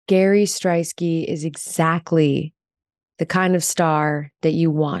Gary Striewski is exactly the kind of star that you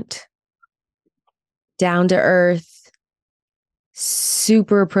want. Down to earth,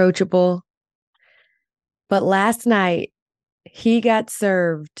 super approachable. But last night, he got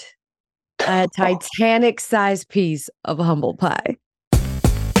served a Titanic-sized piece of humble pie.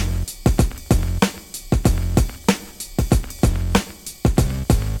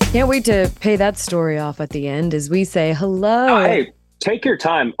 Can't wait to pay that story off at the end as we say hello. Hey, take your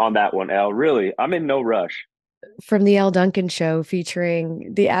time on that one, Elle. Really, I'm in no rush. From the Elle Duncan Show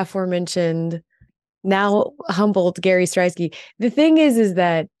featuring the aforementioned, now humbled Gary Striewski. The thing is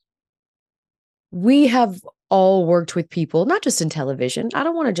that we have all worked with people, not just in television. I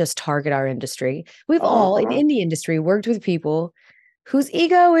don't want to just target our industry. We've all in the industry worked with people whose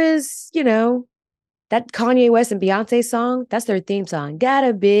ego is, that Kanye West and Beyonce song, that's their theme song. Got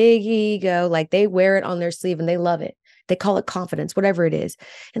a big ego. Like they wear it on their sleeve and they love it. They call it confidence, whatever it is.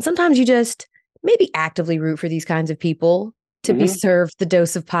 And sometimes you just maybe actively root for these kinds of people to be served the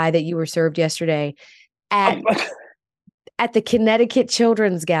dose of pie that you were served yesterday at the Connecticut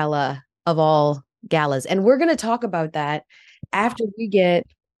Children's Gala of all galas. And we're going to talk about that after we get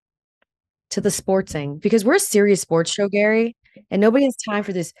to the sportsing, because we're a serious sports show, Gary. And nobody has time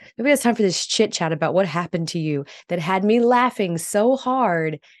for this. Nobody has time for this chit chat about what happened to you that had me laughing so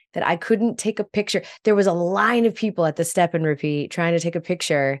hard that I couldn't take a picture. There was a line of people at the Step and Repeat trying to take a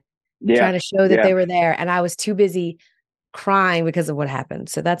picture, trying to show that they were there. And I was too busy crying because of what happened.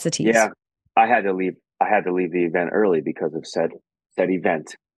 So that's the tease. Yeah, I had to leave. I had to leave the event early because of said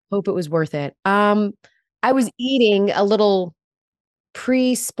event. Hope it was worth it. I was eating a little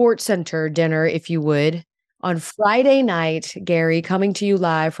pre-Sports Center dinner, if you would, on Friday night, Gary, coming to you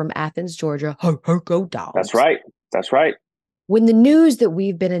live from Athens, Georgia. Go Dogs. That's right. That's right. When the news that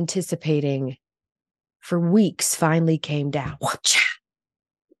we've been anticipating for weeks finally came down,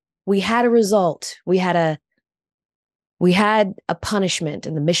 we had a result. We had a punishment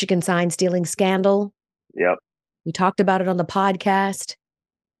in the Michigan sign stealing scandal. Yep. We talked about it on the podcast.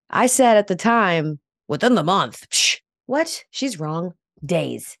 I said at the time, within the month. What? She's wrong.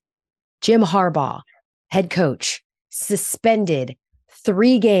 Days. Jim Harbaugh, head coach, suspended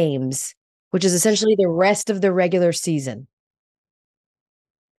 3 games, which is essentially the rest of the regular season.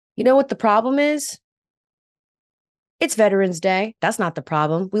 You know what the problem is? It's Veterans Day. That's not the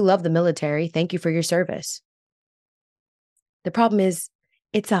problem. We love the military. Thank you for your service. The problem is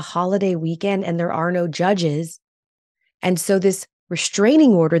it's a holiday weekend and there are no judges. And so this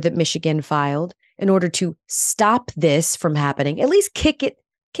restraining order that Michigan filed in order to stop this from happening, at least kick it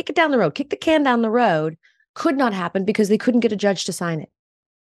down the road, kick the can down the road, could not happen because they couldn't get a judge to sign it.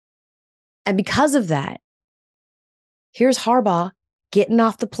 And because of that, here's Harbaugh getting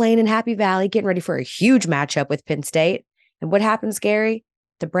off the plane in Happy Valley, getting ready for a huge matchup with Penn State. And what happens, Gary?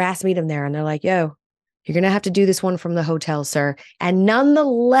 The brass meet him there and they're like, yo, you're going to have to do this one from the hotel, sir. And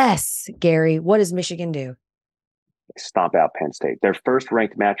nonetheless, Gary, what does Michigan do? Stomp out Penn State. Their first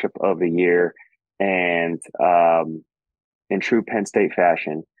ranked matchup of the year. And in true Penn State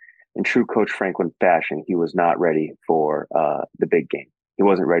fashion, in true Coach Franklin fashion, he was not ready for the big game. He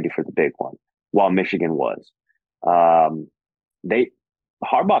wasn't ready for the big one, while Michigan was.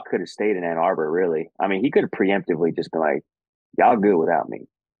 Harbaugh could have stayed in Ann Arbor, really. I mean, he could have preemptively just been like, y'all good without me.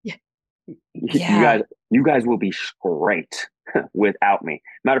 Yeah. You guys will be great without me.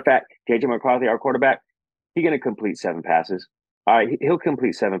 Matter of fact, JJ McCarthy, our quarterback, he's going to complete 7 passes. All right, he'll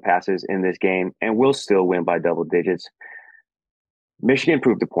complete 7 passes in this game, and we'll still win by double digits. Michigan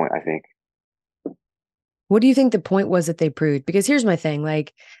proved the point, I think. What do you think the point was that they proved? Because here's my thing.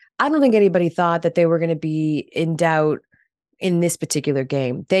 Like, I don't think anybody thought that they were going to be in doubt in this particular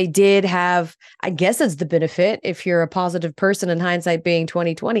game. They did have, I guess it's the benefit, if you're a positive person in hindsight being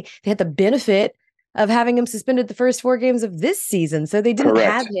 2020, they had the benefit of having him suspended the first 4 games of this season. So they didn't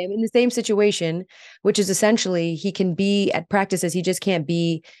have him in the same situation, which is essentially he can be at practices. He just can't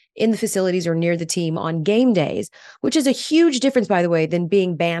be in the facilities or near the team on game days, which is a huge difference, by the way, than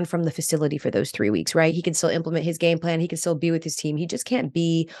being banned from the facility for those 3 weeks, right? He can still implement his game plan. He can still be with his team. He just can't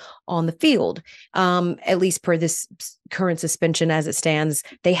be on the field, at least per this current suspension as it stands.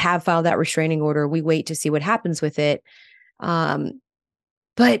 They have filed that restraining order. We wait to see what happens with it.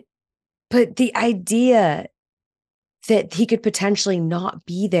 But the idea that he could potentially not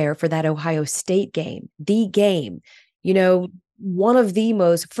be there for that Ohio State game, the game, one of the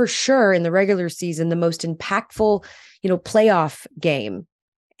most, for sure in the regular season, the most impactful, playoff game.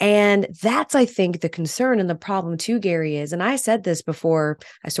 And that's, I think, the concern and the problem too, Gary, is, and I said this before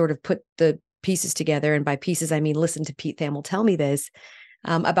I sort of put the pieces together, and by pieces, I mean, listen to Pete Thamel tell me this.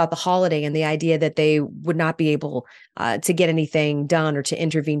 about the holiday and the idea that they would not be able to get anything done or to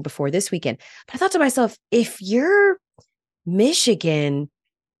intervene before this weekend. But I thought to myself, if you're Michigan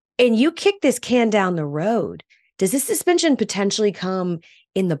and you kick this can down the road, does this suspension potentially come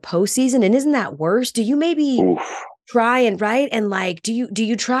in the postseason? And isn't that worse? Do you maybe Oof. try and right and like do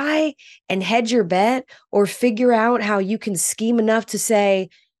you try and hedge your bet or figure out how you can scheme enough to say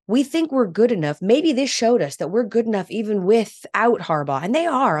we think we're good enough? Maybe this showed us that we're good enough even without Harbaugh, and they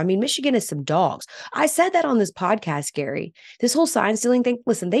are. I mean, Michigan is some dogs. I said that on this podcast, Gary. This whole sign stealing thing.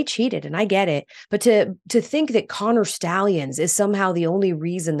 Listen, they cheated, and I get it. But to think that Connor Stallions is somehow the only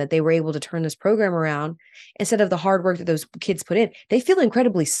reason that they were able to turn this program around instead of the hard work that those kids put in, they feel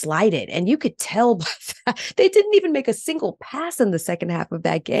incredibly slighted, and you could tell by that. They didn't even make a single pass in the second half of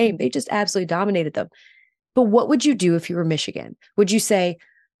that game. They just absolutely dominated them. But what would you do if you were Michigan? Would you say,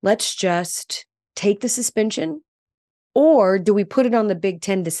 let's just take the suspension? Or do we put it on the Big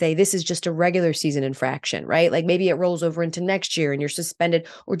Ten to say this is just a regular season infraction, right? Like maybe it rolls over into next year and you're suspended.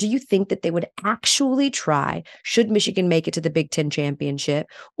 Or do you think that they would actually try, should Michigan make it to the Big Ten championship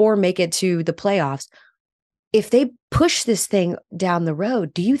or make it to the playoffs? If they push this thing down the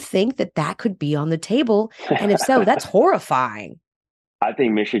road, do you think that that could be on the table? And if so, that's horrifying. I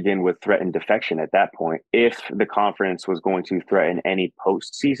think Michigan would threaten defection at that point if the conference was going to threaten any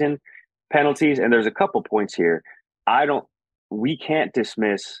postseason penalties. And there's a couple points here. We can't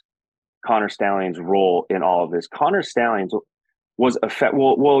dismiss Connor Stalions' role in all of this. Connor Stalions was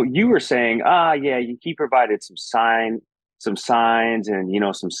well, you were saying, yeah, he provided some signs and,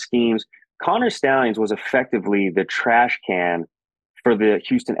 some schemes. Connor Stalions was effectively the trash can for the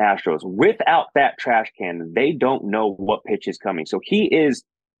Houston Astros. Without that trash can, they don't know what pitch is coming. So he is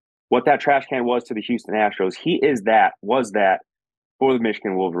what that trash can was to the Houston Astros. Was that for the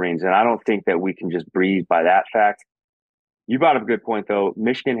Michigan Wolverines. And I don't think that we can just breeze by that fact. You brought up a good point, though.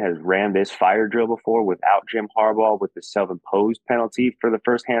 Michigan has ran this fire drill before without Jim Harbaugh with the self-imposed penalty for the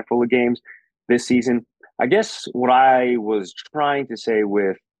first handful of games this season. I guess what I was trying to say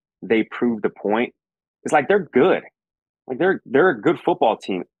with they proved the point is like they're good. Like they're a good football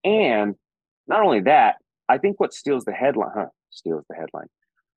team. And not only that, I think what steals the headline,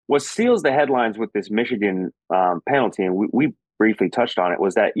 what steals the headlines with this Michigan penalty, and we briefly touched on it,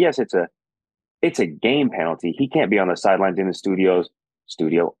 was that, yes, it's a game penalty. He can't be on the sidelines in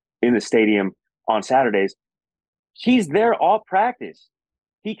the in the stadium on Saturdays. He's there all practice.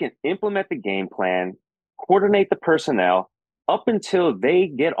 He can implement the game plan, coordinate the personnel up until they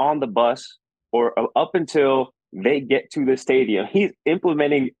get on the bus or up until they get to the stadium. He's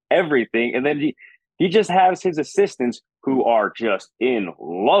implementing everything. And then he just has his assistants who are just in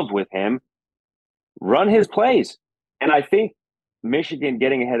love with him run his plays. And I think Michigan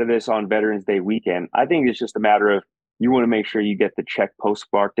getting ahead of this on Veterans Day weekend, I think it's just a matter of you want to make sure you get the check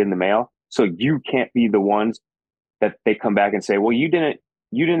postmarked in the mail. So you can't be the ones that they come back and say, well, you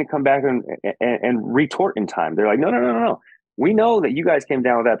didn't come back and retort in time. They're like, no. We know that you guys came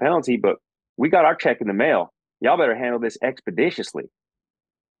down with that penalty, but we got our check in the mail. Y'all better handle this expeditiously.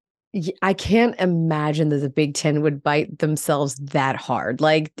 I can't imagine that the Big Ten would bite themselves that hard,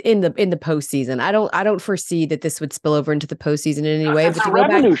 like in the postseason. I don't foresee that this would spill over into the postseason in any way. It's a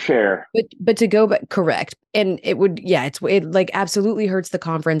revenue share. But to go back, correct, and it would, yeah, it like absolutely hurts the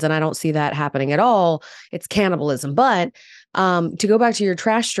conference, and I don't see that happening at all. It's cannibalism. But to go back to your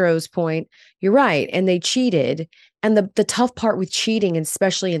trash throws point, you're right, and they cheated. And the tough part with cheating,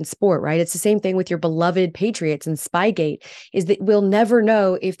 especially in sport, right? It's the same thing with your beloved Patriots and Spygate, is that we'll never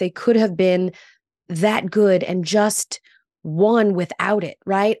know if they could have been that good and just won without it,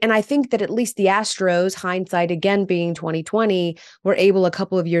 right? And I think that at least the Astros, hindsight again being 2020, were able a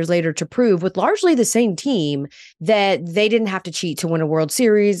couple of years later to prove with largely the same team that they didn't have to cheat to win a World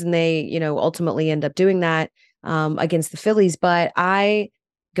Series. And they, ultimately end up doing that against the Phillies. But so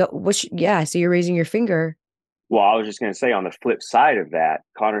you're raising your finger. Well, I was just going to say on the flip side of that,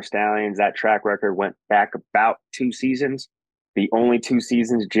 Connor Stallions, that track record went back about 2 seasons. The only 2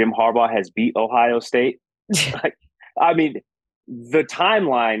 seasons Jim Harbaugh has beat Ohio State. I mean, the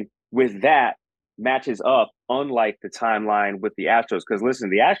timeline with that matches up, unlike the timeline with the Astros. Because listen,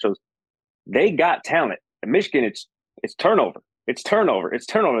 the Astros, they got talent. In Michigan, it's turnover. It's turnover. The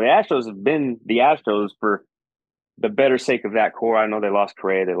Astros have been the Astros for the better sake of that core. I know they lost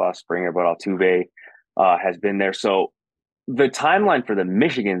Correa, they lost Springer, but Altuve has been there. So the timeline for the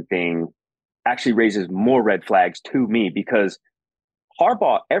Michigan thing actually raises more red flags to me, because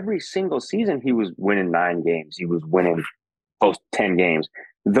Harbaugh, every single season, he was winning 9 games. He was winning close to 10 games.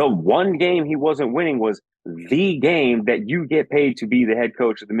 The one game he wasn't winning was the game that you get paid to be the head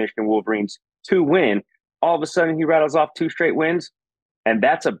coach of the Michigan Wolverines to win. All of a sudden, he rattles off 2 straight wins. And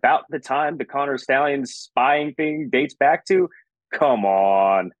that's about the time the Connor Stallion spying thing dates back to. Come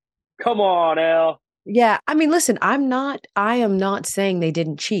on. Come on, L. Yeah, I mean, listen, I am not saying they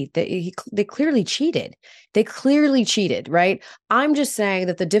didn't cheat. They clearly cheated. They clearly cheated, right? I'm just saying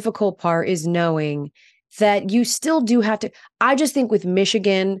that the difficult part is knowing that you still do have to. I just think with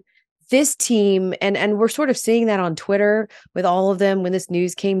Michigan, this team, and we're sort of seeing that on Twitter with all of them when this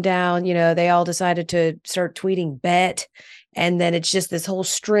news came down, they all decided to start tweeting bet. And then it's just this whole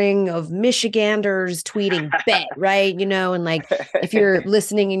string of Michiganders tweeting bet, right? And like if you're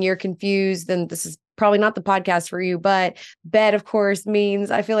listening and you're confused, then this is probably not the podcast for you. But bet, of course,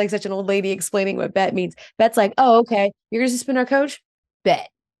 means, I feel like such an old lady explaining what bet means. Bet's like, oh, okay, you're going to suspend our coach? Bet.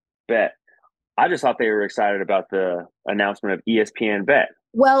 Bet. I just thought they were excited about the announcement of ESPN Bet.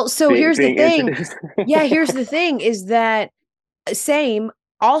 Well, so here's the thing. Yeah, here's the thing. thing is that same.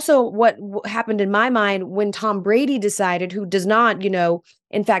 Also, what happened in my mind when Tom Brady decided, who does not,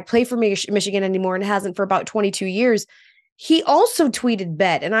 in fact, play for Michigan anymore and hasn't for about 22 years, he also tweeted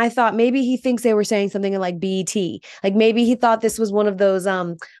bet. And I thought maybe he thinks they were saying something like BET. Like maybe he thought this was one of those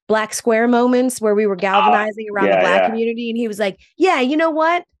black square moments where we were galvanizing around the black community. And he was like, yeah, you know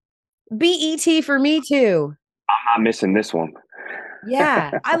what? BET for me too. I'm not missing this one.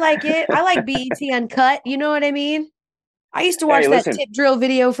 Yeah, I like it. I like BET Uncut. You know what I mean? I used to watch that tip drill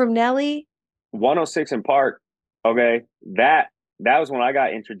video from Nelly. 106 & Park. Okay. That was when I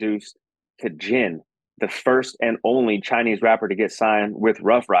got introduced to Jin, the first and only Chinese rapper to get signed with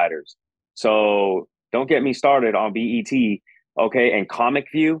Rough Riders. So don't get me started on BET. Okay. And Comic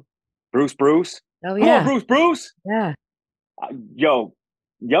View, Bruce. Oh, yeah. Come on, Bruce. Yeah. Yo,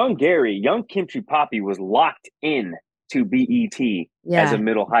 young Kimchi Poppy was locked in to BET as a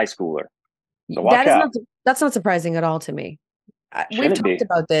middle high schooler. So watch out. That's not surprising at all to me. We've talked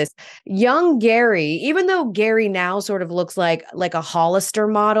about this. Young Gary, even though Gary now sort of looks like a Hollister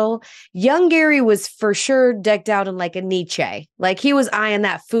model, young Gary was for sure decked out in like a Nietzsche. Like he was eyeing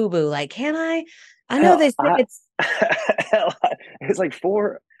that FUBU. Like, can I? I know they say it's. It's like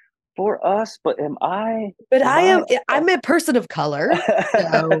for us, but am I? But I'm a person of color.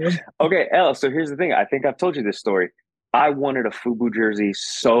 So. Okay, Elle. So here's the thing. I think I've told you this story. I wanted a FUBU jersey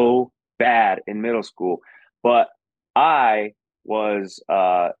so bad in middle school, but I was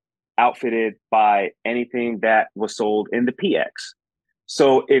outfitted by anything that was sold in the PX.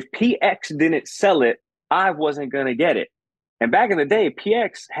 So if PX didn't sell it, I wasn't gonna get it. And back in the day,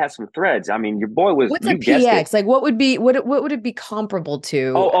 PX had some threads. I mean, your boy was. What's a PX? Like, what would it be comparable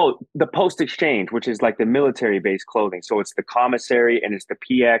to? Oh, the Post Exchange, which is like the military-based clothing. So it's the commissary and it's the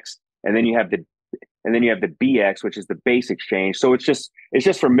PX, and then you have the BX, which is the base exchange. So it's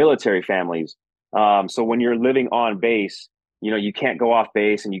just for military families. So when you're living on base, you can't go off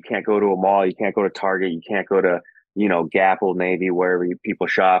base and you can't go to a mall, you can't go to Target, you can't go to, Gap, Old Navy, wherever people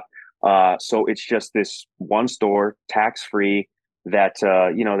shop. So it's just this one store, tax-free, that,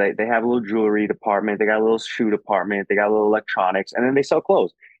 they have a little jewelry department, they got a little shoe department, they got a little electronics, and then they sell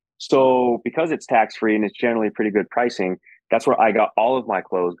clothes. So because it's tax-free and it's generally pretty good pricing, that's where I got all of my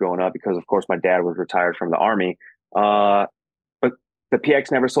clothes growing up because, of course, my dad was retired from the Army. But the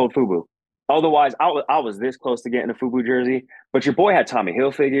PX never sold FUBU. Otherwise, I was this close to getting a FUBU jersey. But your boy had Tommy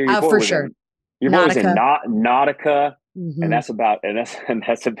Hilfiger. Your boy for was sure. Your boy was in Nautica. Mm-hmm. And that's about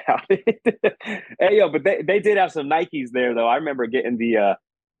it. Hey, yo, but they did have some Nikes there, though. I remember getting the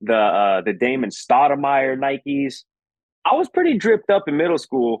Damon Stoudemire Nikes. I was pretty dripped up in middle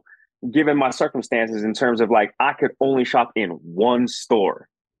school, given my circumstances, in terms of like I could only shop in one store.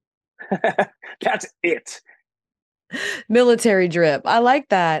 That's it. Military drip. I like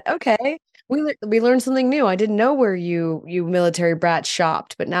that. Okay. We learned something new. I didn't know where you military brats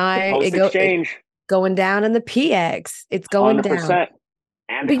shopped, but now Exchange going down in the PX. It's going 100%. Down.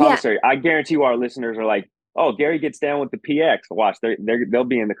 And the commissary. Yeah. I guarantee you our listeners are like, oh, Gary gets down with the PX. Watch, they'll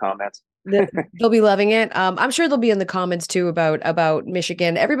be in the comments. They'll be loving it. I'm sure they'll be in the comments too about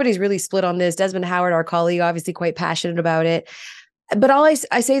Michigan. Everybody's really split on this. Desmond Howard, our colleague, obviously quite passionate about it. But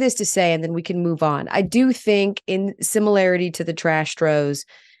I say this to say, and then we can move on. I do think, in similarity to the Trash Stros,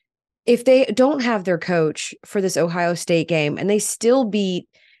 if they don't have their coach for this Ohio State game and they still beat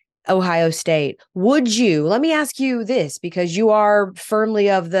Ohio State, would you, let me ask you this, because you are firmly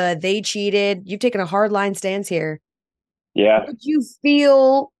of they cheated, you've taken a hard line stance here. Yeah. Would you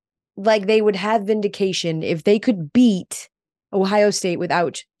feel like they would have vindication if they could beat Ohio State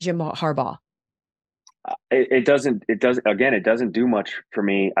without Jim Harbaugh? It doesn't do much for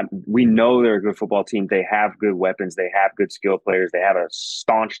me. We know they're a good football team. They have good weapons. They have good skill players. They have a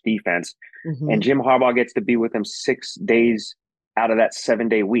staunch defense. Mm-hmm. And Jim Harbaugh gets to be with them 6 days out of that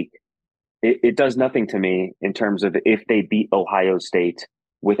 7-day week. it does nothing to me in terms of if they beat Ohio State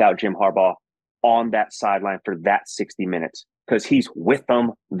without Jim Harbaugh on that sideline for that 60 minutes, because he's with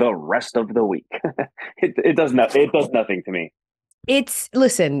them the rest of the week. It does nothing to me.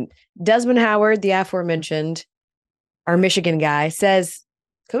 Listen, Desmond Howard, the aforementioned, our Michigan guy, says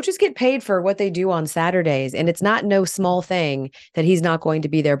coaches get paid for what they do on Saturdays, and it's not no small thing that he's not going to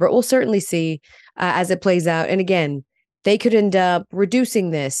be there. But we'll certainly see as it plays out. And again, they could end up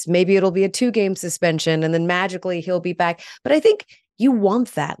reducing this. Maybe it'll be a 2-game suspension, and then magically he'll be back. But I think you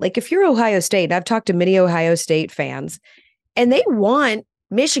want that. Like if you're Ohio State, and I've talked to many Ohio State fans, and they want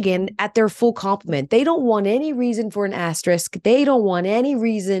Michigan at their full complement. They don't want any reason for an asterisk. They don't want any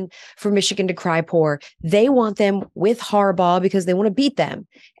reason for Michigan to cry poor. They want them with Harbaugh because they want to beat them.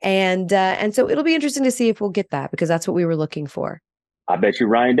 And so it'll be interesting to see if we'll get that, because that's what we were looking for. I bet you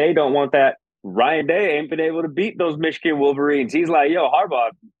Ryan Day don't want that. Ryan Day ain't been able to beat those Michigan Wolverines. He's like, yo, Harbaugh,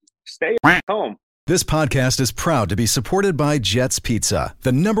 stay home. This podcast is proud to be supported by Jets Pizza,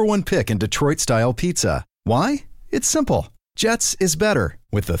 the #1 pick in Detroit-style pizza. Why? It's simple. Jets is better.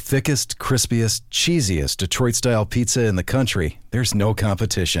 With the thickest, crispiest, cheesiest Detroit-style pizza in the country, there's no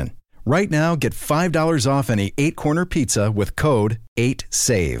competition. Right now, get $5 off any 8-corner pizza with code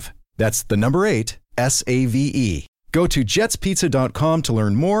 8SAVE. That's the number 8, SAVE. Go to jetspizza.com to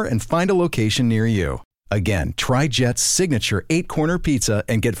learn more and find a location near you. Again, try Jet's signature 8-corner pizza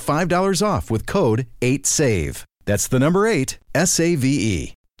and get $5 off with code 8SAVE. That's the number 8,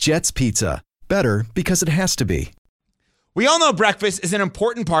 SAVE. Jet's Pizza. Better because it has to be. We all know breakfast is an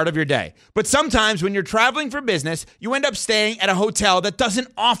important part of your day, but sometimes when you're traveling for business, you end up staying at a hotel that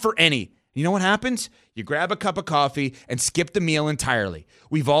doesn't offer any. You know what happens? You grab a cup of coffee and skip the meal entirely.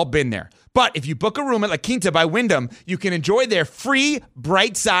 We've all been there. But if you book a room at La Quinta by Wyndham, you can enjoy their free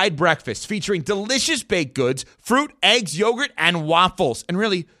Bright Side breakfast featuring delicious baked goods, fruit, eggs, yogurt, and waffles. And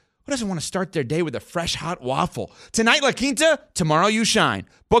really, who doesn't want to start their day with a fresh hot waffle? Tonight, La Quinta, tomorrow you shine.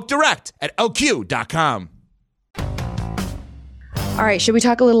 Book direct at lq.com. All right, should we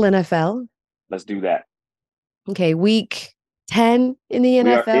talk a little NFL? Let's do that. Okay, week 10 in the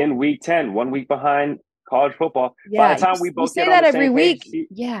NFL. We are in week 10, 1 week behind college football. Yeah, by the time we both say get that on the every same week. page,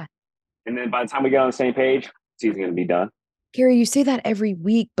 Yeah. And then by the time we get on the same page, season's going to be done. Gary, you say that every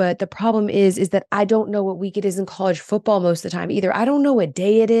week, but the problem is that I don't know what week it is in college football most of the time either. I don't know what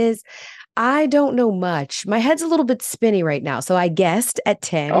day it is. I don't know much. My head's a little bit spinny right now. So I guessed at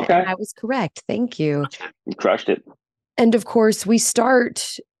 10. Okay. And I was correct. Thank you. You crushed it. And of course, we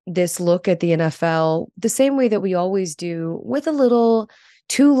start this look at the NFL the same way that we always do, with a little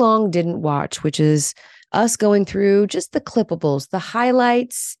too long didn't watch, which is us going through just the clippables, the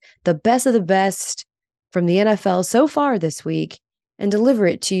highlights, the best of the best from the NFL so far this week, and deliver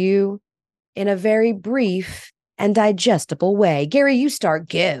it to you in a very brief and digestible way. Gary, you start.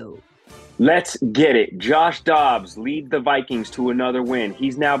 Go. Let's get it. Josh Dobbs leads the Vikings to another win.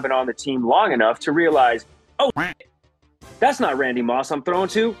 He's now been on the team long enough to realize, oh, that's not Randy Moss I'm throwing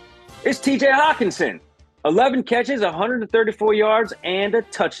to. It's TJ Hawkinson. 11 catches, 134 yards, and a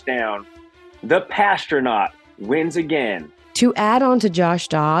touchdown. The Pastronaut wins again. To add on to Josh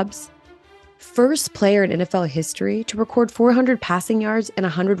Dobbs, first player in NFL history to record 400 passing yards and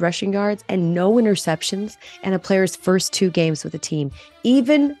 100 rushing yards and no interceptions in a player's first 2 games with a team.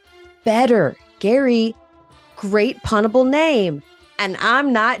 Even better, Gary, great puntable name. And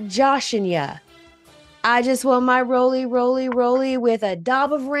I'm not joshing ya. I just want my roly with a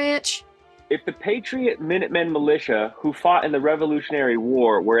daub of ranch. If the Patriot Minutemen militia who fought in the Revolutionary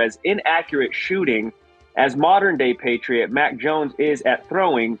War were as inaccurate shooting as modern-day Patriot Mac Jones is at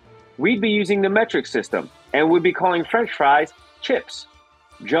throwing, we'd be using the metric system and would be calling French fries chips.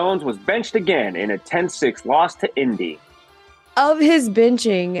 Jones was benched again in a 10-6 loss to Indy. Of his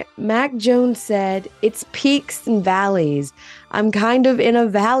benching, Mac Jones said, "It's peaks and valleys. I'm kind of in a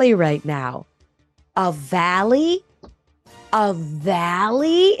valley right now." A valley? A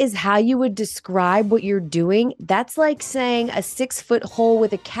valley is how you would describe what you're doing. That's like saying a 6-foot hole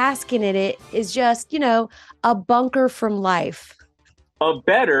with a casket in it is just, a bunker from life. A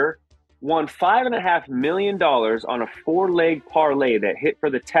bettor won $5.5 million on a 4-leg parlay that hit for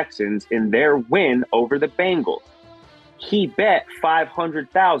the Texans in their win over the Bengals. He bet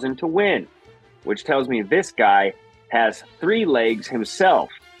 $500,000 to win, which tells me this guy has 3 legs himself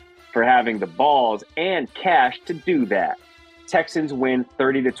for having the balls and cash to do that. Texans win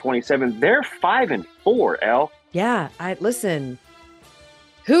 30-27. They're 5-4, L. Yeah, listen.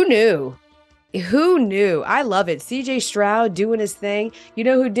 Who knew? Who knew? I love it. CJ Stroud doing his thing. You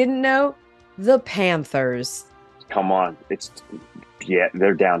know who didn't know? The Panthers. Come on.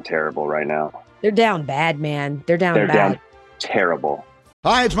 They're down terrible right now. They're down bad, man. They're down bad. Down terrible.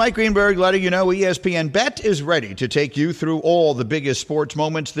 Hi, it's Mike Greenberg letting you know ESPN Bet is ready to take you through all the biggest sports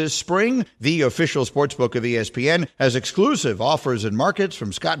moments this spring. The official sportsbook of ESPN has exclusive offers and markets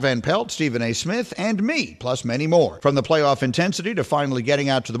from Scott Van Pelt, Stephen A. Smith, and me, plus many more. From the playoff intensity to finally getting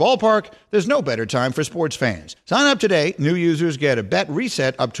out to the ballpark, there's no better time for sports fans. Sign up today. New users get a bet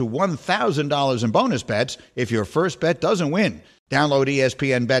reset up to $1,000 in bonus bets if your first bet doesn't win. Download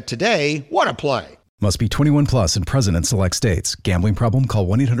ESPN Bet today. What a play. Must be 21 plus and present in select states. Gambling problem? Call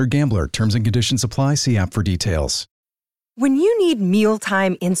 1-800-GAMBLER. Terms and conditions apply. See app for details. When you need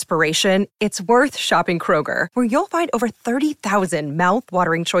mealtime inspiration, it's worth shopping Kroger, where you'll find over 30,000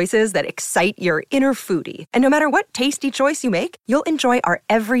 mouth-watering choices that excite your inner foodie. And no matter what tasty choice you make, you'll enjoy our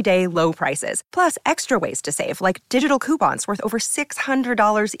everyday low prices, plus extra ways to save, like digital coupons worth over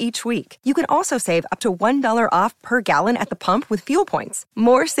 $600 each week. You can also save up to $1 off per gallon at the pump with fuel points.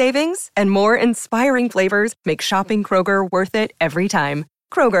 More savings and more inspiring flavors make shopping Kroger worth it every time.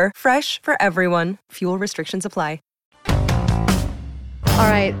 Kroger, fresh for everyone. Fuel restrictions apply. All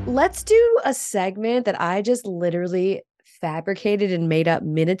right, let's do a segment that I just literally fabricated and made up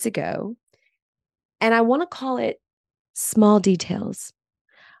minutes ago. And I want to call it Small Details,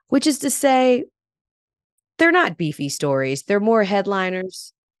 which is to say, they're not beefy stories. They're more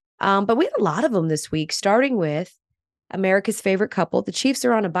headliners. But we had a lot of them this week, starting with America's favorite couple. The Chiefs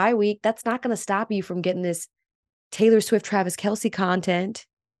are on a bye week. That's not going to stop you from getting this Taylor Swift, Travis Kelce content.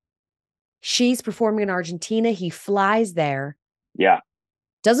 She's performing in Argentina. He flies there. Yeah.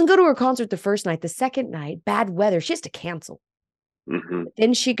 Doesn't go to her concert the first night. The second night, bad weather. She has to cancel. Mm-hmm.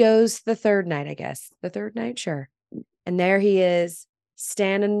 Then she goes the third night, I guess. The third night, sure. And there he is,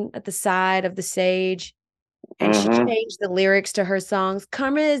 standing at the side of the stage. And she changed the lyrics to her songs.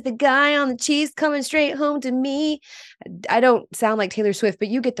 Karma is the guy on the Chiefs coming straight home to me. I don't sound like Taylor Swift, but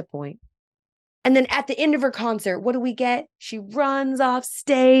you get the point. And then at the end of her concert, what do we get? She runs off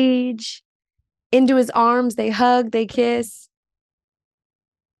stage into his arms. They hug, they kiss.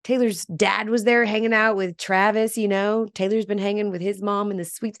 Taylor's dad was there hanging out with Travis, you know. Taylor's been hanging with his mom in the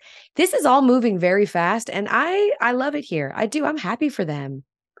suites. This is all moving very fast, and I love it here. I do. I'm happy for them.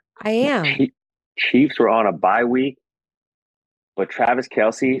 I am. Chiefs were on a bye week, but Travis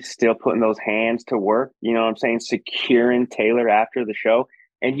Kelce still putting those hands to work, you know what I'm saying, securing Taylor after the show.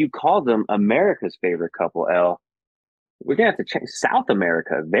 And you called them America's favorite couple, Elle. We're going to have to change South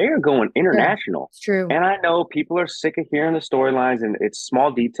America. They are going international. Yeah, it's true. And I know people are sick of hearing the storylines, and it's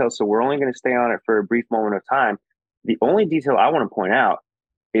small details, so we're only going to stay on it for a brief moment of time. The only detail I want to point out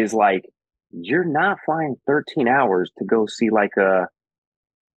is, like, you're not flying 13 hours to go see, like, a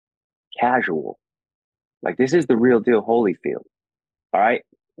casual. Like, this is the real deal Holyfield. All right?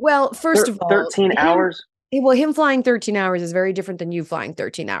 Well, first of all, 13 hours? Well, him flying 13 hours is very different than you flying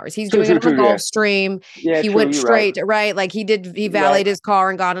 13 hours. He's doing it on a Gulfstream. Yeah, he went straight, right? Like he valeted his car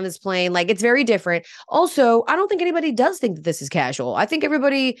and got on his plane. Like it's very different. Also, I don't think anybody does think that this is casual. I think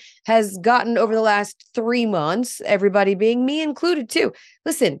everybody has gotten over the last 3 months, everybody being me included too.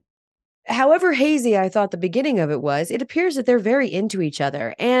 Listen, however hazy I thought the beginning of it was, it appears that they're very into each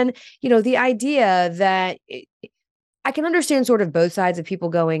other. And, you know, the idea that I can understand sort of both sides of people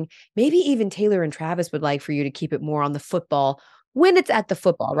going, maybe even Taylor and Travis would like for you to keep it more on the football when it's at the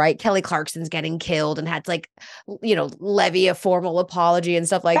football, right? Kelly Clarkson's getting killed and had to, like, you know, levy a formal apology and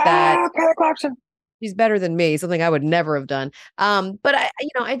stuff like that. Kelly Clarkson. She's better than me, something I would never have done. But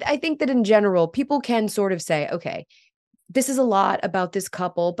I think that in general, people can sort of say, okay, this is a lot about this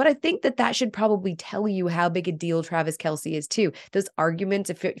couple, but I think that should probably tell you how big a deal Travis Kelce is too. Those arguments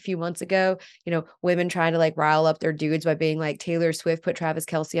a few months ago, you know, women trying to like rile up their dudes by being like Taylor Swift put Travis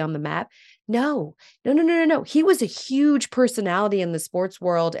Kelce on the map. No. He was a huge personality in the sports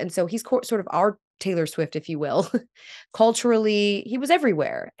world. And so he's sort of our Taylor Swift, if you will. Culturally, he was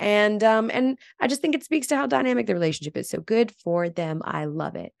everywhere. And I just think it speaks to how dynamic the relationship is. So good for them. I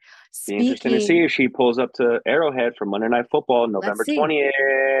love it. Be interesting to see if she pulls up to Arrowhead for Monday Night Football, November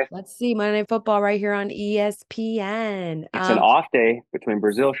 20th. Let's see. Monday Night Football right here on ESPN. It's an off day between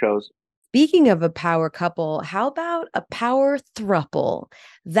Brazil shows. Speaking of a power couple, how about a power throuple?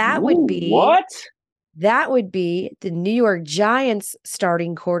 That would be what? That would be the New York Giants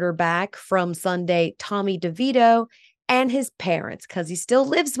starting quarterback from Sunday, Tommy DeVito, and his parents, because he still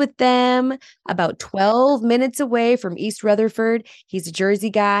lives with them about 12 minutes away from East Rutherford. He's a Jersey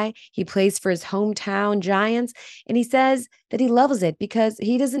guy. He plays for his hometown Giants. And he says that he loves it because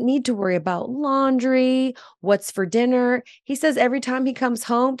he doesn't need to worry about laundry, what's for dinner. He says every time he comes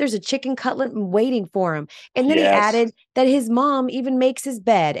home, there's a chicken cutlet waiting for him. And then he added that his mom even makes his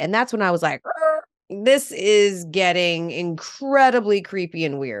bed. And that's when I was like, this is getting incredibly creepy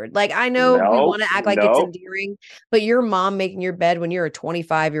and weird. Like, I know we No, want to act like it's no. endearing, but your mom making your bed when you're a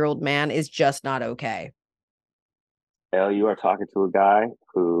 25-year-old man is just not okay. Hell, you are talking to a guy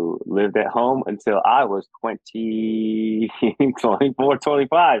who lived at home until I was 20, 24,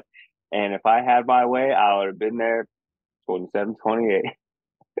 25. And if I had my way, I would have been there 27, 28.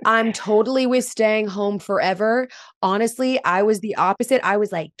 I'm totally with staying home forever. Honestly, I was the opposite. I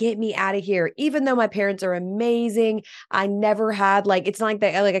was like, get me out of here. Even though my parents are amazing, I never had like, it's not like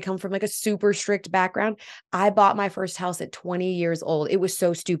that. Like I come from like a super strict background. I bought my first house at 20 years old. It was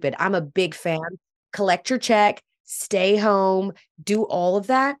so stupid. I'm a big fan. Collect your check, stay home, do all of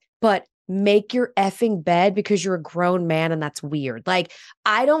that, but make your effing bed because you're a grown man and that's weird. Like,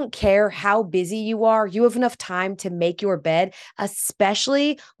 I don't care how busy you are. You have enough time to make your bed,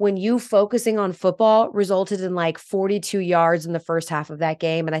 especially when you focusing on football resulted in like 42 yards in the first half of that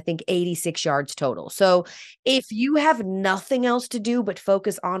game. And I think 86 yards total. So if you have nothing else to do but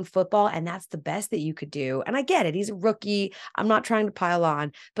focus on football, and that's the best that you could do. And I get it. He's a rookie. I'm not trying to pile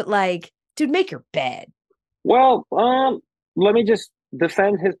on, but like, dude, make your bed. Well, let me just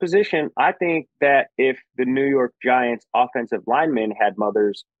defend his position. I think that if the New York Giants offensive linemen had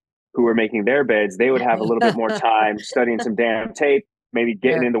mothers who were making their beds, they would have a little bit more time studying some damn tape, maybe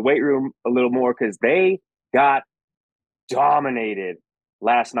getting in the weight room a little more, because they got dominated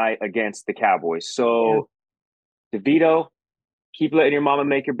last night against the Cowboys. So, DeVito, keep letting your mama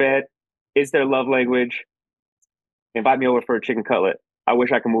make your bed. It's their love language. Invite me over for a chicken cutlet. I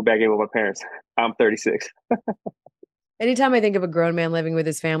wish I could move back in with my parents. I'm 36. Anytime I think of a grown man living with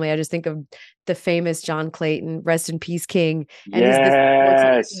his family, I just think of the famous John Clayton, rest in peace, King. And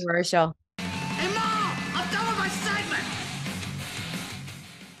yes. He's commercial. Hey, Mom, I'm done with my segment.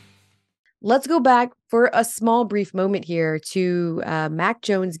 Let's go back for a small, brief moment here to Mac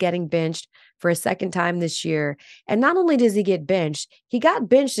Jones getting benched for a second time this year. And not only does he get benched, he got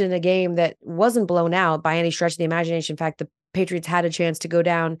benched in a game that wasn't blown out by any stretch of the imagination. In fact, the Patriots had a chance to go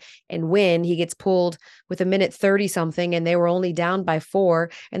down and win. He gets pulled with a minute 30 something, and they were only down by 4.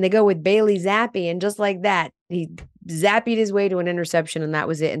 And they go with Bailey Zappi. And just like that, he zappied his way to an interception, and that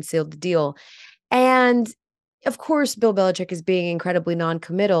was it, and sealed the deal. And of course, Bill Belichick is being incredibly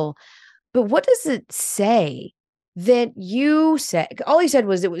non-committal. But what does it say that you said? All he said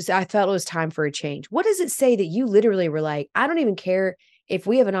was, I felt it was time for a change. What does it say that you literally were like, I don't even care if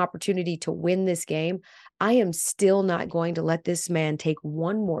we have an opportunity to win this game, I am still not going to let this man take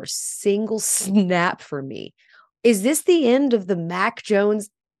one more single snap for me. Is this the end of the Mac Jones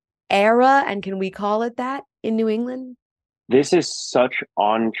era? And can we call it that in New England? This is such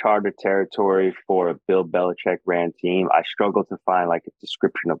uncharted territory for a Bill Belichick ran team. I struggle to find like a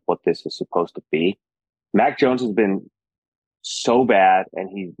description of what this is supposed to be. Mac Jones has been so bad and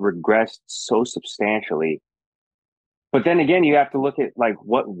he's regressed so substantially. But then again, you have to look at like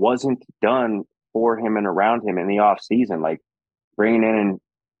what wasn't done for him and around him in the offseason, like bringing in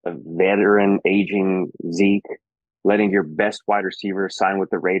a veteran, aging Zeke, letting your best wide receiver sign with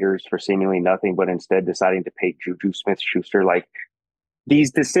the Raiders for seemingly nothing, but instead deciding to pay Juju Smith-Schuster. Like,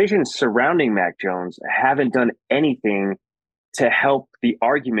 these decisions surrounding Mac Jones haven't done anything to help the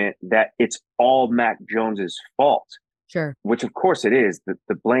argument that it's all Mac Jones's fault. Sure. Which of course it is.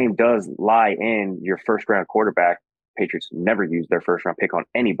 The blame does lie in your first round quarterback. Patriots never use their first round pick on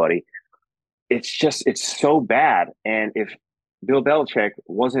anybody. It's so bad. And if Bill Belichick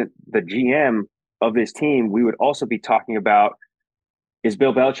wasn't the GM of this team, we would also be talking about, is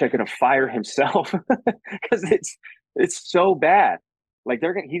Bill Belichick going to fire himself? Because it's so bad. Like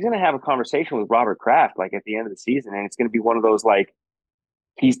he's going to have a conversation with Robert Kraft like at the end of the season, and it's going to be one of those like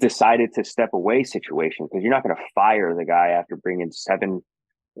he's decided to step away situations, because you're not going to fire the guy after bringing 6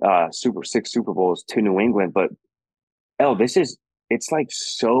 Super Bowls to New England. But it's like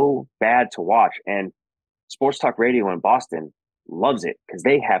so bad to watch, and Sports Talk Radio in Boston loves it because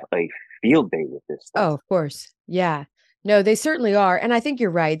they have a field day with this stuff. Oh, of course. Yeah. No, they certainly are. And I think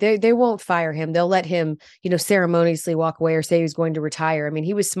you're right. They won't fire him. They'll let him, ceremoniously walk away or say he's going to retire. I mean,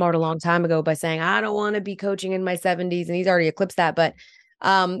 he was smart a long time ago by saying, I don't want to be coaching in my 70s. And he's already eclipsed that. But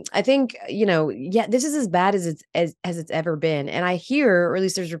I think, this is as bad as it's ever been. And I hear, or at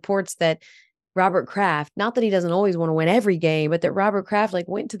least there's reports that Robert Kraft, not that he doesn't always want to win every game, but that Robert Kraft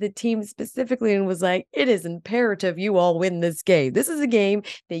went to the team specifically and was like, it is imperative you all win this game. This is a game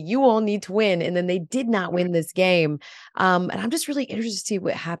that you all need to win. And then they did not win this game. And I'm just really interested to see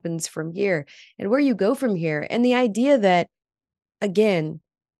what happens from here and where you go from here. And the idea that, again,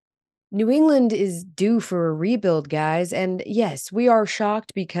 New England is due for a rebuild, guys. And yes, we are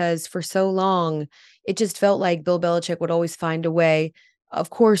shocked because for so long, it just felt like Bill Belichick would always find a way Of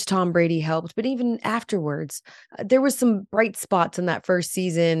course, Tom Brady helped, but even afterwards, there was some bright spots in that first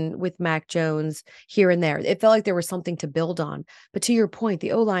season with Mac Jones here and there. It felt like there was something to build on. But to your point,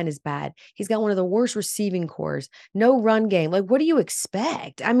 the O-line is bad. He's got one of the worst receiving cores, no run game. Like, what do you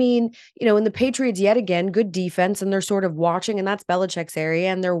expect? I mean, in the Patriots, yet again, good defense, and they're sort of watching, and that's Belichick's area,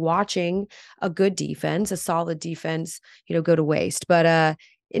 and they're watching a good defense, a solid defense, go to waste. But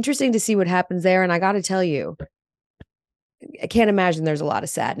interesting to see what happens there. And I got to tell you, I can't imagine there's a lot of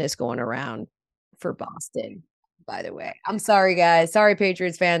sadness going around for Boston, by the way. I'm sorry, guys. Sorry,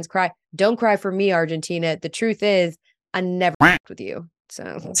 Patriots fans. Don't cry for me, Argentina. The truth is, I never with you.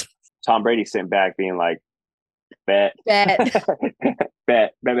 So Tom Brady sitting back being like, bet. bet.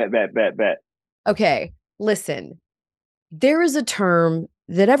 Okay, listen. There is a term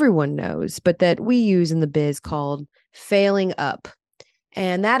that everyone knows, but that we use in the biz called failing up.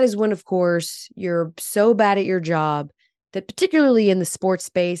 And that is when, of course, you're so bad at your job that particularly in the sports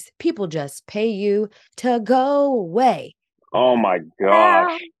space, people just pay you to go away. Oh my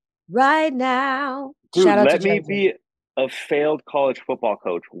gosh. Right now. Dude, let me be a failed college football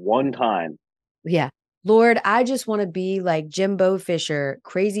coach one time. Yeah. Lord, I just want to be like Jimbo Fisher,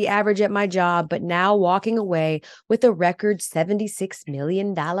 crazy average at my job, but now walking away with a record $76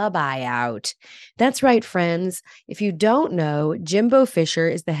 million buyout. That's right, friends. If you don't know, Jimbo Fisher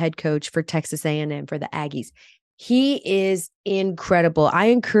is the head coach for Texas A&M for the Aggies. He is incredible. I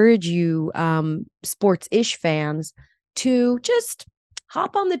encourage you, sports-ish fans, to just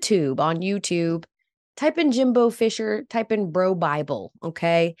hop on the tube on YouTube, type in Jimbo Fisher, type in Bro Bible,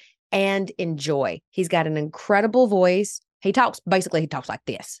 okay, and enjoy. He's got an incredible voice. He talks like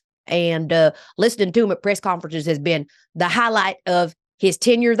this. And listening to him at press conferences has been the highlight of his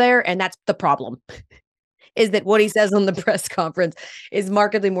tenure there, and that's the problem. Is that what he says on the press conference is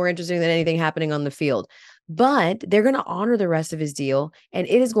markedly more interesting than anything happening on the field. But they're going to honor the rest of his deal, and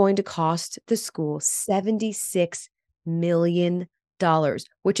it is going to cost the school $76 million,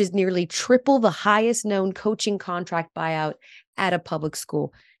 which is nearly triple the highest known coaching contract buyout at a public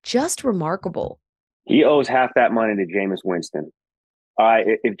school. Just remarkable. He owes half that money to Jameis Winston.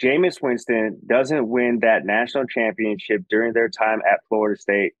 If Jameis Winston doesn't win that national championship during their time at Florida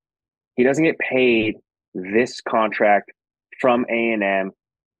State, he doesn't get paid this contract from A&M.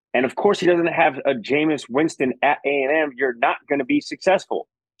 And of course, he doesn't have a Jameis Winston at A&M. You're not going to be successful.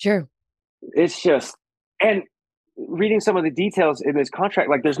 Sure. It's just, and reading some of the details in this contract,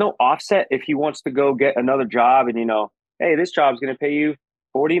 like there's no offset if he wants to go get another job and, hey, this job's going to pay you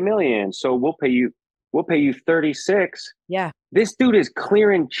 $40 million. So we'll pay you 36. Yeah. This dude is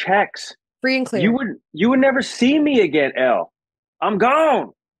clearing checks. Free and clear. You would never see me again, L. I'm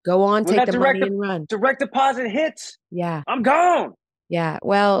gone. Go on, take the money and run. Direct deposit hits. Yeah. I'm gone. Yeah.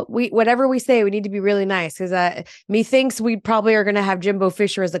 Well, whatever we say, we need to be really nice because methinks we probably are going to have Jimbo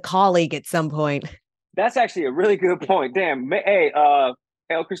Fisher as a colleague at some point. That's actually a really good point. Damn. Hey,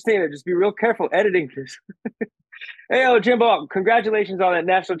 Christina, just be real careful editing this. Hey, Jimbo, congratulations on that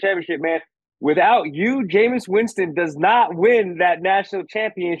national championship, man. Without you, Jameis Winston does not win that national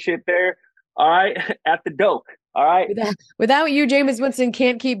championship there, all right, at the Doak. All right. Without you, Jameis Winston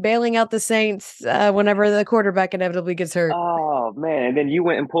can't keep bailing out the Saints whenever the quarterback inevitably gets hurt. Oh, man. And then you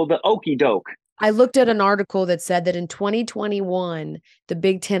went and pulled the okey doke. I looked at an article that said that in 2021, the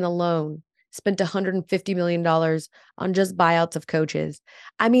Big Ten alone spent $150 million on just buyouts of coaches.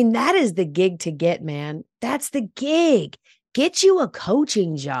 I mean, that is the gig to get, man. That's the gig. Get you a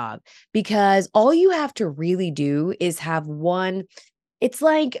coaching job because all you have to really do is have one. It's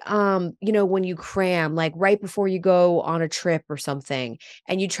like, when you cram, like right before you go on a trip or something,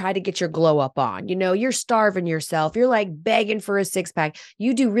 and you try to get your glow up on, you're starving yourself. You're like begging for a six pack.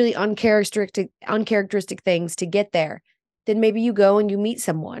 You do really uncharacteristic things to get there. Then maybe you go and you meet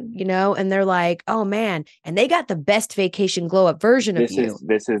someone, and they're like, oh man, and they got the best vacation glow up version of you.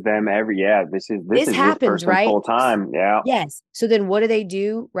 This is them this is happens, right? Full time. Yeah. Yes. So then what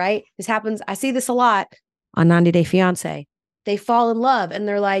do? Right? This happens. I see this a lot on 90 Day Fiance. They fall in love and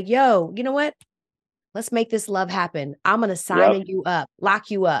they're like, yo, you know what? Let's make this love happen. I'm going to sign you up, lock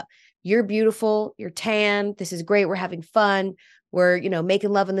you up. You're beautiful. You're tan. This is great. We're having fun. We're,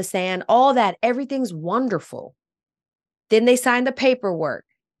 making love in the sand, all that. Everything's wonderful. Then they sign the paperwork.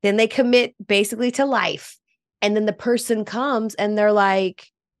 Then they commit basically to life. And then the person comes and they're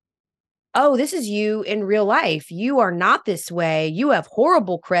like, oh, this is you in real life. You are not this way. You have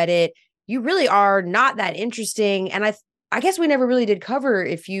horrible credit. You really are not that interesting. And I guess we never really did cover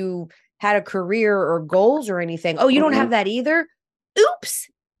if you had a career or goals or anything. Oh, you don't have that either? Oops.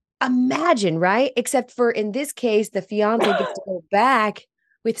 Imagine, right? Except for in this case, the fiance gets to go back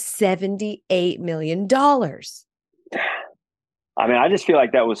with $78 million. I mean, I just feel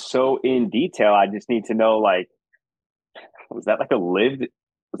like that was so in detail. I just need to know, like, was that like a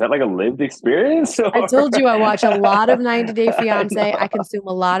lived experience? I Or told you I watch a lot of 90 Day I Fiance. I consume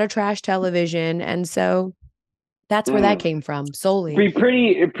a lot of trash television. And so that's where that came from solely. Be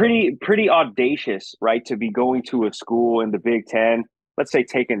pretty audacious, right? To be going to a school in the Big Ten, let's say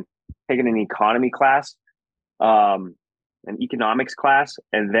taking an economy class, an economics class,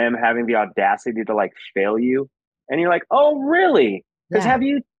 and them having the audacity to like fail you, and you're like, oh, really? Because Yeah. have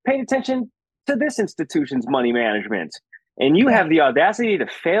you paid attention to this institution's money management? And you Yeah. have the audacity to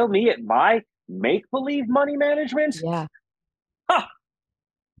fail me at my make believe money management? Yeah. Ha!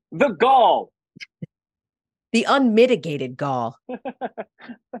 The gall. The unmitigated gall.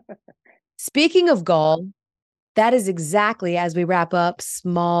 Speaking of gall, that is exactly as we wrap up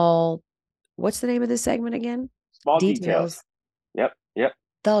what's the name of this segment again? Small details. Yep.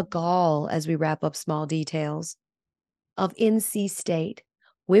 The gall as we wrap up small details of NC State.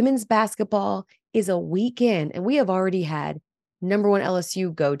 Women's basketball is a week in, and we have already had number one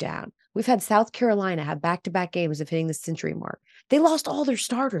LSU go down. We've had South Carolina have back-to-back games of hitting the century mark. They lost all their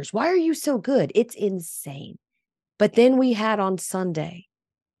starters. Why are you so good? It's insane. But then we had on Sunday,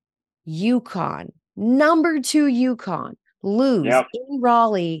 UConn, number 2 UConn, lose in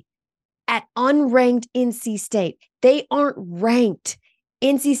Raleigh at unranked NC State. They aren't ranked.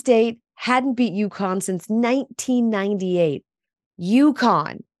 NC State hadn't beat UConn since 1998.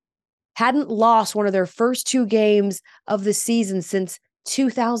 UConn hadn't lost one of their first 2 games of the season since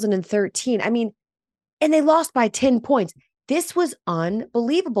 2013. I mean, and they lost by 10 points. This was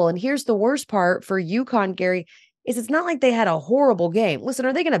unbelievable. And here's the worst part for UConn, Gary, is it's not like they had a horrible game. Listen,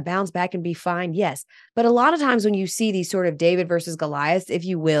 are they going to bounce back and be fine? Yes. But a lot of times when you see these sort of David versus Goliath, if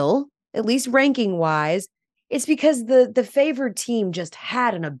you will, at least ranking wise, it's because the favored team just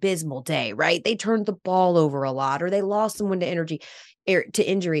had an abysmal day, right? They turned the ball over a lot, or they lost someone to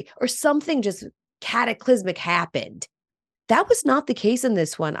injury, or something just cataclysmic happened. That was not the case in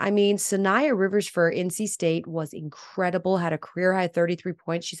this one. I mean, Sanaya Rivers for NC State was incredible, had a career high 33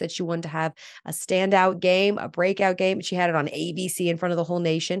 points. She said she wanted to have a standout game, a breakout game. She had it on ABC in front of the whole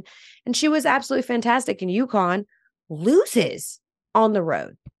nation. And she was absolutely fantastic. And UConn loses on the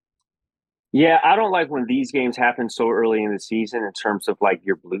road. Yeah, I don't like when these games happen so early in the season in terms of like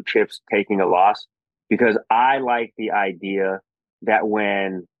your blue chips taking a loss, because I like the idea that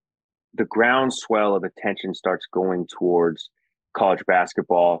when the groundswell of attention starts going towards college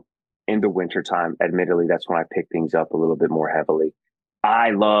basketball in the wintertime, admittedly, that's when I pick things up a little bit more heavily. I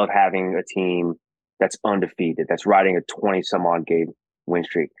love having a team that's undefeated, that's riding a 20 some odd game win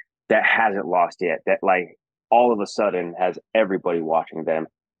streak, that hasn't lost yet, that like all of a sudden has everybody watching them.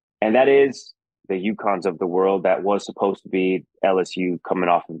 And that is the UConns of the world. That was supposed to be LSU coming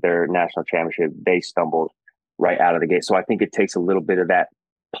off of their national championship. They stumbled right out of the gate. So I think it takes a little bit of that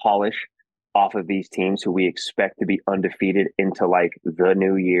polish off of these teams who we expect to be undefeated into like the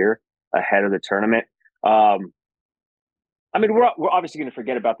new year ahead of the tournament. I mean, we're obviously going to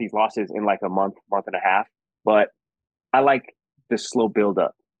forget about these losses in like a month and a half, but I like the slow build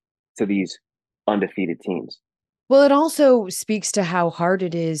up to these undefeated teams. Well, it also speaks to how hard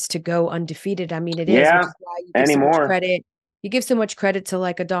it is to go undefeated. I mean, it is, which is why you give so much credit. You give so much credit to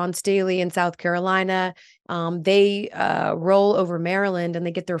like a Dawn Staley in South Carolina. They roll over Maryland and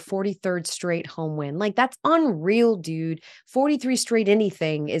they get their 43rd straight home win. Like, that's unreal, dude. 43 straight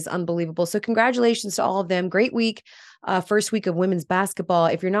anything is unbelievable. So congratulations to all of them. Great week. First week of women's basketball.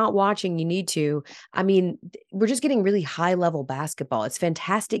 If you're not watching, you need to. I mean, we're just getting really high level basketball. It's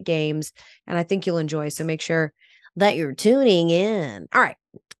fantastic games, and I think you'll enjoy. So make sure that you're tuning in. All right.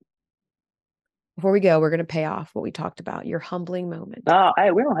 Before we go, we're going to pay off what we talked about, your humbling moment. No,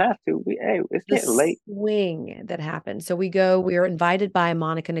 hey, we don't have to. It's getting late. Swing that happened. So we are invited by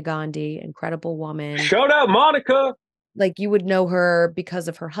Monica Nagandi, incredible woman. Shout out, Monica. Like, you would know her because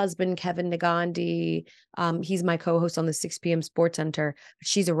of her husband, Kevin Nagandi. He's my co-host on the 6 p.m. Sports Center.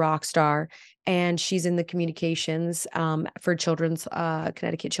 She's a rock star, and she's in the communications for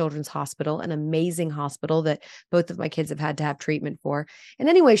Connecticut Children's Hospital, an amazing hospital that both of my kids have had to have treatment for. And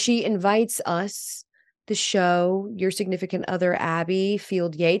anyway, she invites us, the show, your significant other, Abby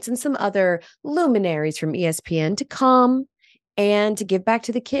Field Yates, and some other luminaries from ESPN to come and to give back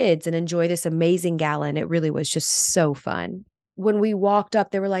to the kids and enjoy this amazing gala. And it really was just so fun. When we walked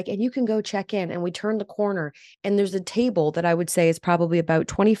up, they were like, and you can go check in. And we turned the corner, and there's a table that I would say is probably about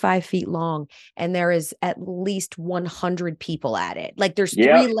 25 feet long. And there is at least 100 people at it. Like, there's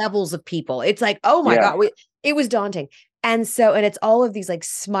 3 levels of people. It's like, oh my God, it was daunting. And it's all of these like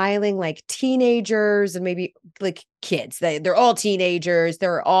smiling, like teenagers and maybe like kids. They're all teenagers.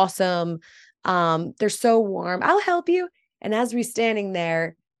 They're awesome. They're so warm. I'll help you. And as we're standing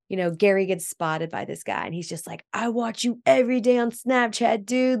there, you know, Gary gets spotted by this guy and he's just like, I watch you every day on Snapchat,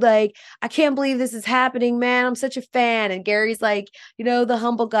 dude. Like, I can't believe this is happening, man. I'm such a fan. And Gary's like, you know, the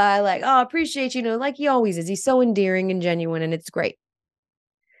humble guy, like, oh, I appreciate you, like he always is. He's so endearing and genuine and it's great.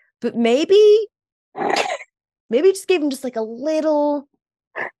 But maybe just gave him just like a little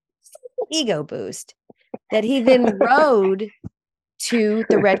ego boost that he then rode to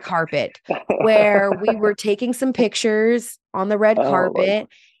the red carpet where we were taking some pictures on the red carpet.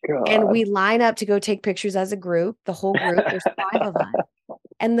 And we line up to go take pictures as a group, the whole group. There's 5 of us.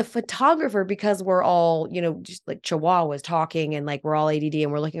 And the photographer, because we're all, you know, just like Chihuahuas talking and like we're all ADD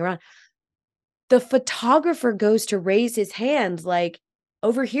and we're looking around. The photographer goes to raise his hands like,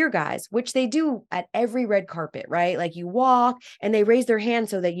 over here, guys, which they do at every red carpet, right? Like you walk and they raise their hand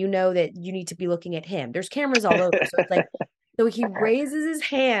so that you know that you need to be looking at him. There's cameras all over. So it's like, so he raises his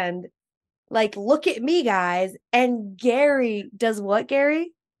hand, like, look at me, guys. And Gary does what,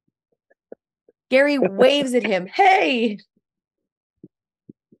 Gary? Gary waves at him. Hey.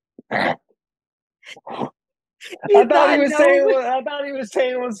 I thought he was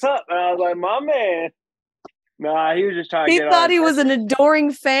saying what's up. And I was like, my man. Nah, he was just trying to get on. He thought he was an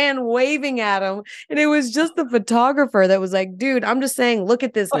adoring fan waving at him. And it was just the photographer that was like, dude, I'm just saying, look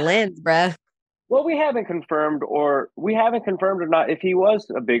at this lens, bruh. Well, we haven't confirmed or not if he was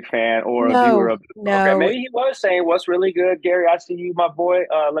a big fan or a viewer of the program. Maybe he was saying, what's really good, Gary? I see you, my boy.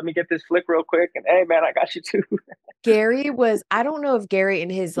 Let me get this flick real quick. And hey, man, I got you too. Gary was, I don't know if Gary in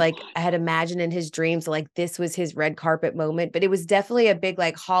his, like, had imagined in his dreams, like this was his red carpet moment, but it was definitely a big,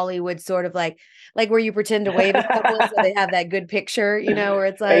 like Hollywood sort of like where you pretend to wave at people so they have that good picture, you know, where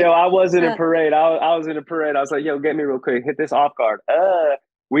it's like. Hey, yo, I was in a parade. I was in a parade. I was like, yo, get me real quick. Hit this off guard.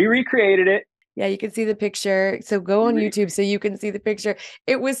 We recreated it. Yeah, you can see the picture. So go on YouTube so you can see the picture.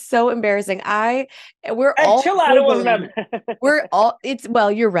 It was so embarrassing. We're all chill out. It wasn't that. We're all. It's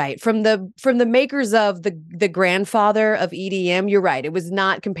you're right. From the makers of the grandfather of EDM, you're right. It was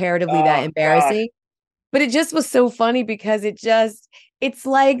not comparatively that embarrassing, but it just was so funny because it's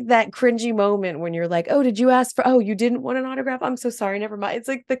like that cringy moment when you're like, oh, did you ask for? Oh, you didn't want an autograph? I'm so sorry. Never mind. It's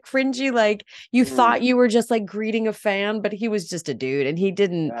like the cringy, like you thought you were just like greeting a fan, but he was just a dude and he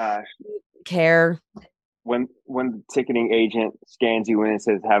didn't. Care when the ticketing agent scans you in and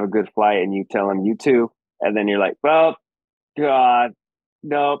says have a good flight and you tell him you too, and then you're like, well, God,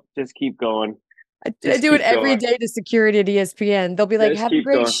 nope, just keep going. I do it every day to security at ESPN. They'll be like, have a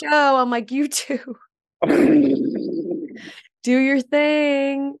great show. I'm like, you too. Do your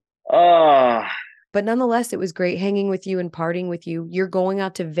thing. But nonetheless, it was great hanging with you and partying with you. You're going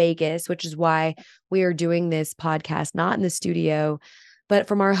out to Vegas, which is why we are doing this podcast, not in the studio, but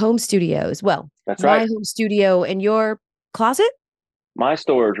from our home studios. Well, that's right. My home studio and your closet? My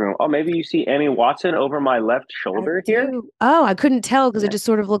storage room. Oh, maybe you see Emmy Watson over my left shoulder here? Oh, I couldn't tell because it just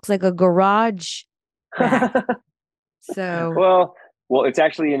sort of looks like a garage. So. Well, it's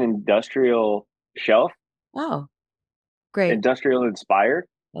actually an industrial shelf. Oh, great. Industrial inspired.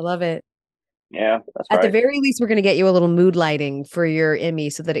 I love it. Yeah, that's right. At the very least, we're going to get you a little mood lighting for your Emmy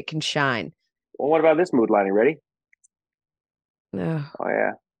so that it can shine. Well, what about this mood lighting? Ready? No. Oh,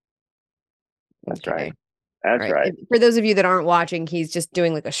 yeah. That's right. That's right. For those of you that aren't watching, he's just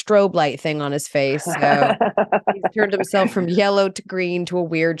doing like a strobe light thing on his face. So he's turned himself from yellow to green to a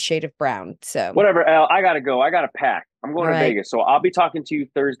weird shade of brown. So whatever, Al, I got to go. I got to pack. I'm going to Vegas. So I'll be talking to you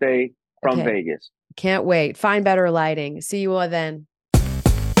Thursday from Vegas. Can't wait. Find better lighting. See you all then.